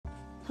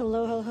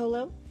Hello, hello,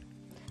 hello.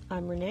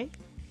 I'm Renee,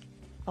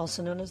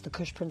 also known as the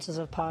Kush Princess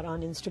of Pot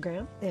on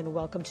Instagram, and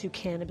welcome to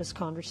Cannabis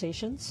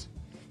Conversations.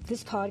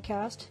 This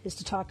podcast is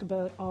to talk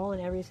about all and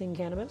everything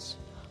cannabis,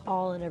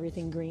 all and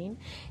everything green,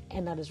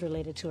 and that is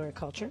related to our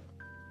culture.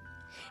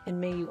 And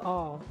may you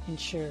all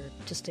ensure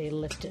to stay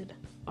lifted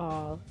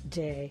all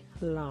day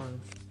long.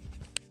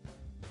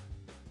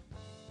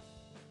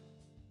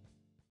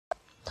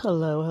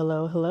 Hello,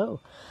 hello, hello,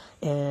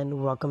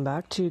 and welcome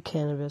back to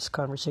Cannabis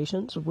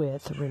Conversations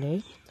with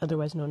Renee,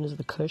 otherwise known as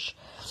the Kush.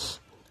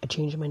 I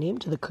changed my name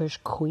to the Kush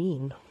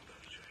Queen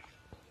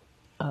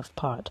of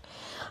Pot.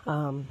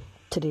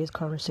 Today's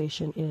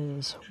conversation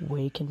is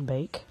wake and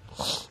bake.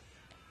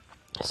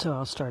 So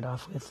I'll start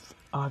off with,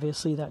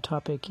 obviously that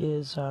topic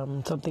is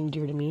something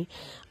dear to me.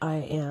 I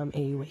am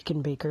a wake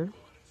and baker.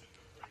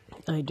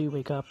 I do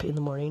wake up in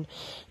the morning,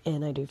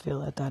 and I do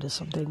feel that that is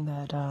something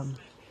that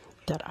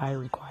that I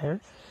require.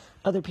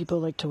 Other people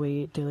like to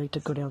wait. They like to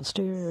go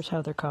downstairs,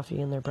 have their coffee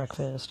and their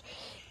breakfast,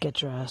 get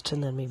dressed,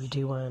 and then maybe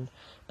do one.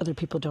 Other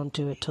people don't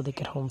do it till they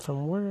get home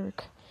from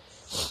work.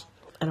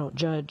 I don't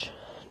judge.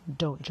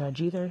 Don't judge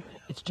either.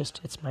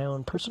 It's my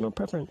own personal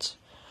preference.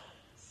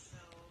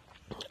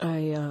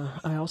 I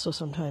also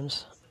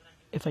sometimes,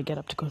 if I get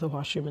up to go to the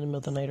washroom in the middle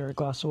of the night or a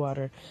glass of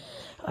water,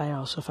 I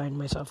also find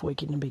myself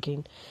waking and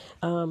baking.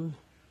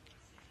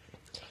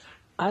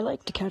 I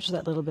like to catch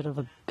that little bit of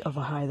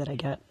a high that I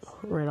get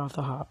right off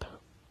the hop.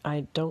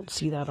 I don't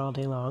see that all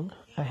day long.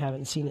 I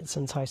haven't seen it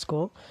since high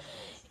school,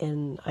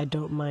 and I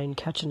don't mind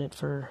catching it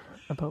for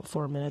about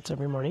 4 minutes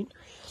every morning.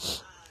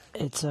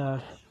 It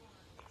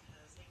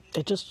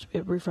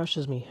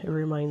refreshes me. It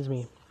reminds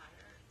me.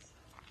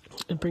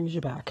 It brings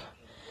you back.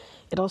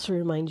 It also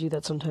reminds you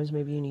that sometimes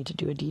maybe you need to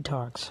do a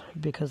detox,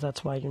 because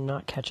that's why you're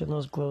not catching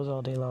those glows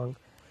all day long.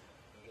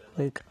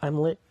 Like, I'm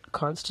lit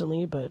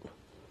constantly, but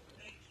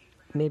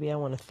maybe I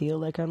want to feel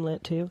like I'm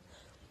lit too.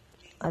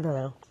 I don't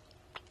know.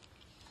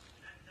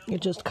 It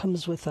just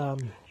comes with, I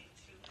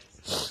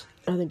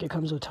think it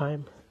comes with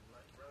time.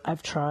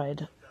 I've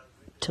tried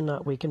to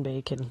not wake and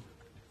bake, and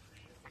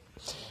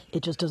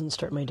it just doesn't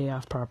start my day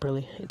off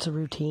properly. It's a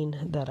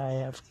routine that I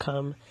have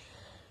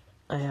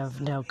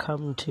now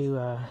come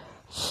to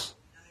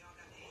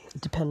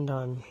depend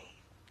on.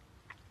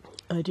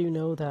 I do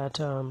know that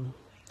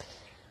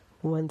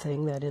one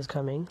thing that is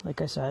coming,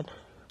 like I said,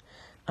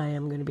 I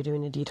am going to be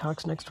doing a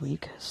detox next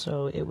week,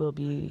 so it will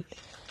be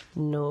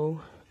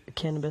no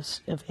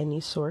cannabis of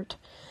any sort.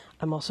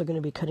 I'm also going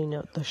to be cutting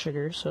out the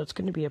sugar, so it's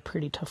going to be a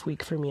pretty tough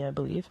week for me, I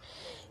believe,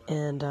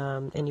 and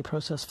any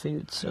processed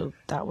foods. So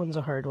that one's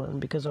a hard one,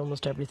 because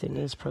almost everything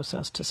is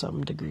processed to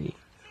some degree.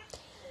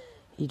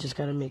 You just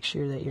got to make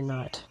sure that you're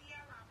not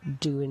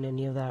doing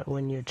any of that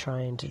when you're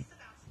trying to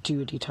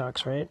do a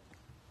detox, right?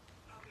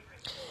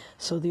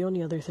 So the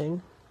only other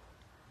thing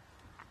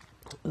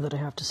that I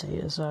have to say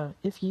is,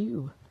 if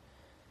you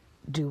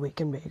do wake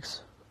and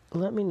bakes,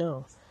 let me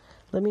know.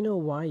 Let me know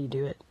why you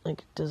do it.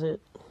 Like, does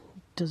it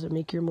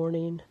make your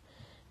morning?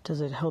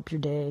 Does it help your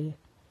day?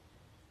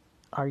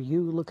 Are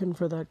you looking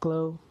for that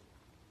glow?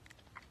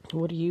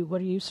 What are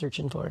you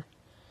searching for?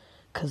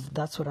 Because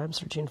that's what I'm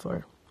searching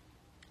for.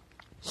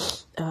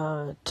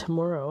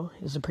 Tomorrow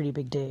is a pretty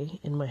big day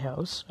in my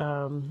house.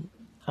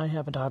 I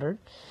have a daughter,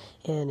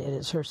 and it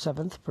is her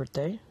 7th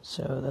birthday,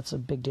 so that's a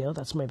big deal.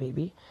 That's my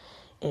baby.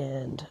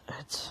 And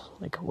it's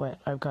like,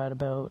 I've got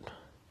about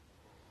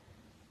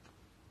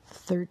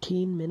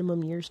 13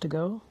 minimum years to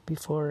go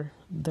before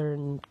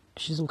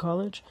she's in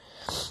college,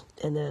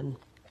 and then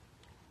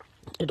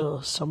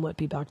it'll somewhat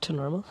be back to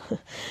normal.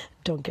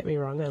 Don't get me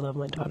wrong, I love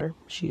my daughter.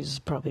 She's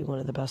probably one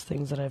of the best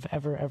things that I've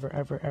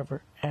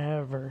ever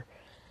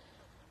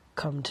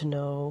come to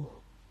know,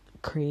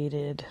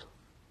 created,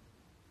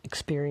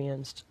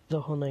 experienced,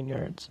 the whole 9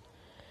 yards.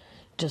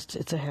 Just,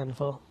 it's a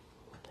handful.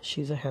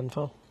 She's a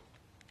handful.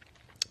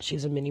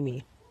 She's a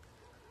mini-me.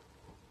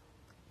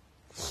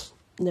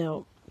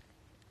 Now,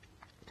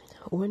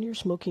 when you're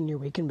smoking your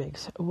wake and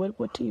bakes,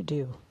 what do you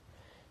do?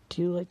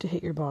 Do you like to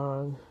hit your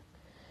bong?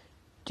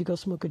 Do you go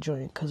smoke a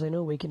joint? Because I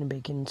know waking and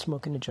baking,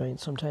 smoking a joint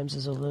sometimes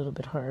is a little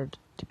bit hard,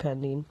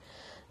 depending.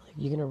 Like,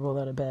 you're going to roll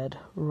out of bed,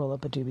 roll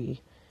up a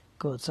doobie,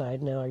 go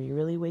outside. Now, are you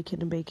really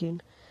waking and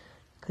baking?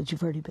 Because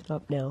you've already been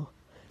up now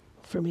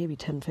for maybe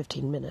 10,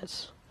 15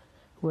 minutes.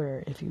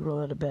 Where if you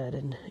roll out of bed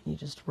and you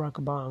just rock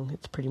a bong,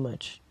 it's pretty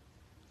much,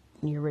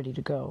 you're ready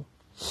to go.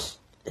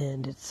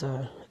 And it's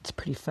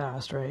pretty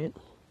fast, right?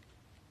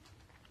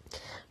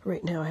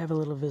 Right now I have a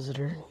little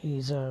visitor.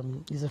 He's a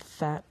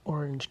fat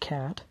orange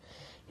cat.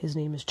 His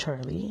name is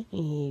Charlie.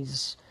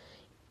 He's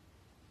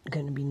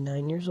going to be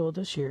 9 years old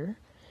this year.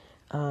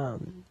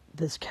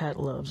 This cat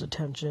loves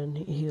attention.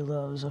 He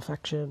loves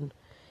affection.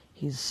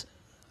 He's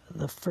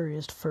the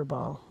furriest fur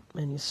ball,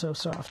 and he's so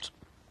soft.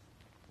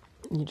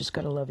 You just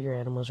gotta love your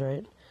animals,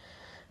 right?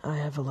 I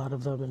have a lot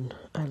of them, and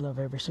I love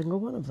every single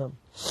one of them.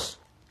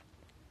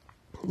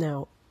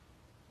 Now,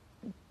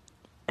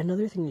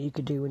 another thing that you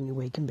could do when you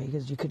wake and bake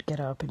is you could get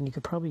up and you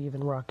could probably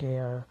even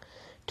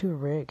do a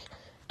rig,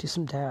 do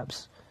some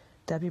dabs.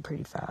 That'd be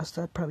pretty fast.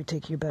 That'd probably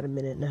take you about a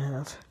minute and a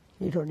half.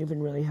 You don't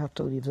even really have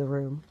to leave the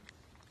room.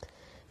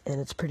 And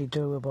it's pretty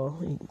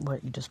doable.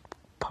 You just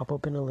pop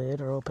open a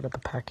lid or open up a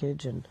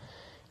package and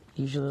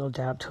use your little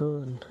dab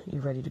tool and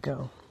you're ready to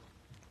go.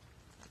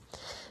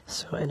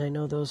 So, and I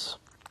know those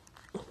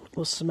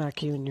will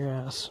smack you in your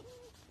ass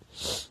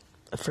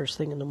the first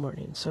thing in the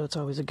morning, so it's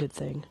always a good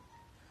thing.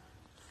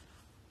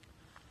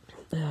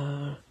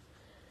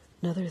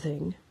 Another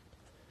thing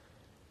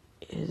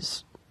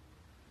is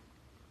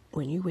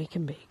when you wake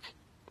and bake,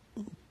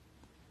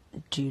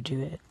 do you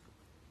do it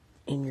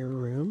in your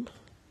room?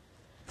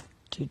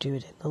 Do you do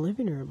it in the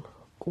living room?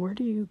 Where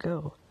do you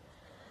go?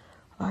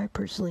 I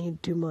personally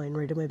do mine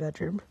right in my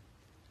bedroom.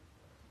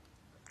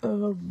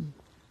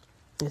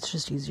 It's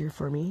just easier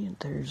for me.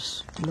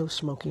 There's no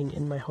smoking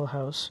in my whole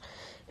house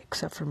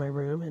except for my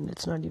room, and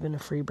it's not even a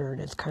free burn.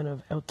 It's kind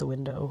of out the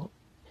window.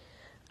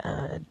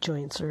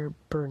 Joints are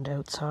burned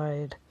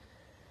outside.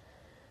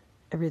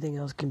 Everything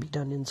else can be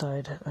done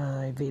inside.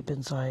 I vape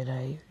inside.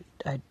 I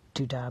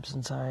do dabs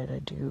inside. I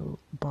do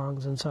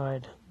bongs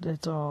inside.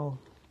 It's all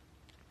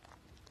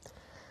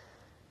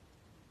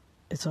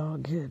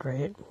good,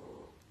 right?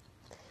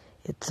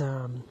 It's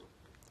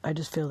I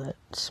just feel that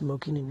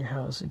smoking in your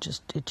house, it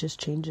just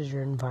changes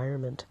your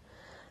environment,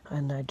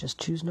 and I just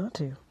choose not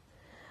to.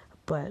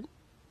 But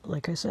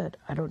like I said,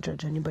 I don't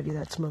judge anybody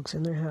that smokes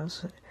in their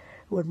house.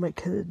 When my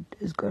kid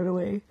is gone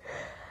away,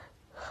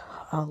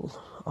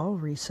 I'll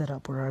reset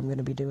up where I'm going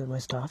to be doing my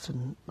stuff,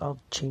 and I'll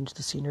change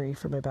the scenery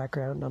for my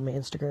background on my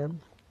Instagram.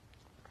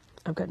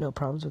 I've got no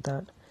problems with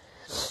that.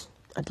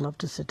 I'd love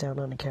to sit down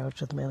on a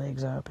couch with my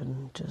legs up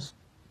and just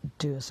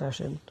do a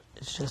session.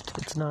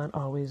 It's not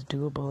always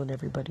doable in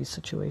everybody's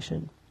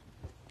situation.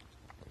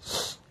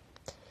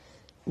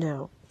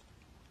 Now,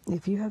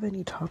 if you have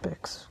any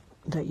topics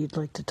that you'd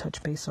like to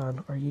touch base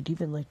on, or you'd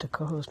even like to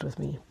co-host with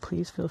me,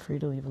 please feel free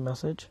to leave a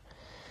message.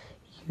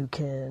 You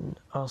can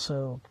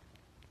also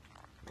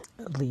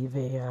leave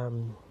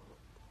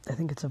I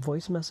think it's a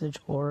voice message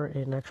or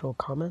an actual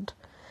comment,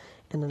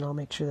 and then I'll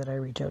make sure that I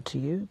reach out to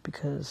you,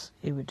 because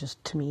it would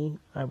just, to me,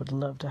 I would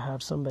love to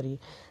have somebody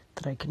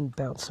that I can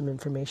bounce some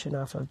information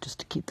off of just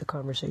to keep the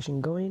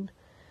conversation going.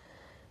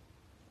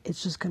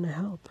 It's just going to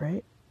help,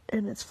 right?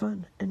 And it's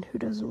fun. And who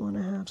doesn't want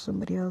to have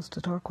somebody else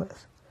to talk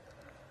with?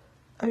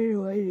 I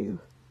know I do.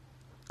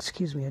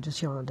 Excuse me, I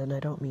just yawned, and I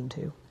don't mean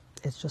to.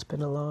 It's just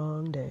been a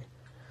long day.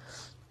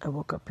 I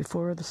woke up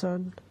before the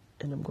sun,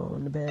 and I'm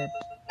going to bed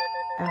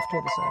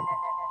after the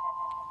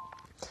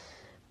sun.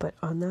 But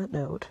on that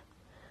note,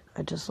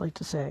 I'd just like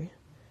to say,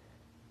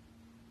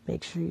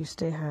 make sure you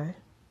stay high.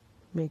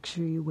 Make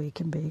sure you wake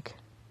and bake.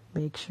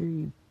 Make sure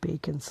you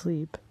bake and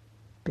sleep.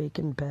 Bake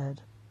in bed.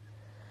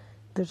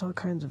 There's all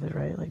kinds of it,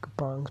 right? Like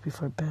bongs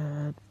before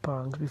bed,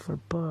 bongs before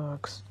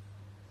books.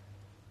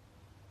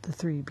 The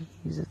 3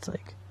 B's, it's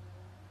like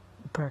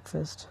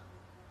breakfast,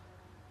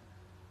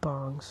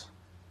 bongs,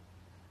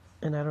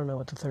 and I don't know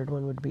what the third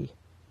one would be.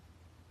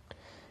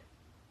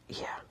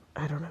 Yeah,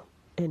 I don't know.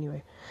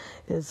 Anyway,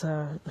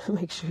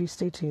 make sure you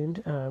stay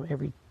tuned.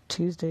 Every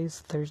Tuesdays,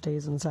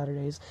 Thursdays, and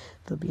Saturdays,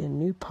 there'll be a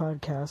new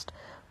podcast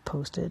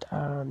posted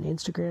on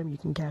Instagram. You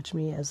can catch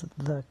me as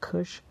the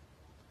Kush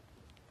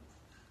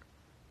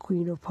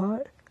Queen of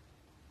Pot.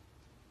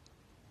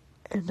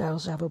 And I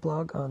also have a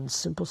blog on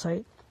Simple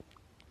Site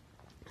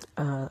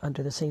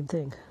under the same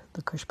thing,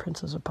 the Kush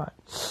Princess of Pot.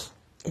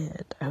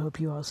 And I hope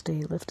you all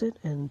stay lifted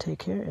and take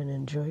care and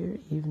enjoy your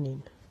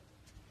evening.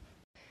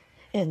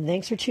 And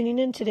thanks for tuning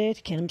in today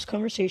to Cannabis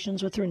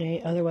Conversations with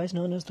Renee, otherwise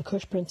known as the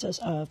Kush Princess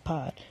of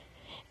Pot.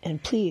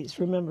 And please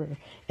remember,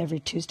 every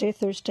Tuesday,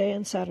 Thursday,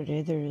 and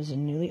Saturday, there is a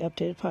newly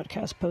updated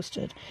podcast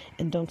posted.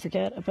 And don't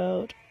forget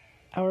about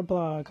our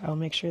blog. I'll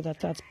make sure that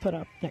that's put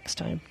up next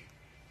time.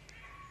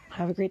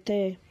 Have a great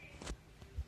day.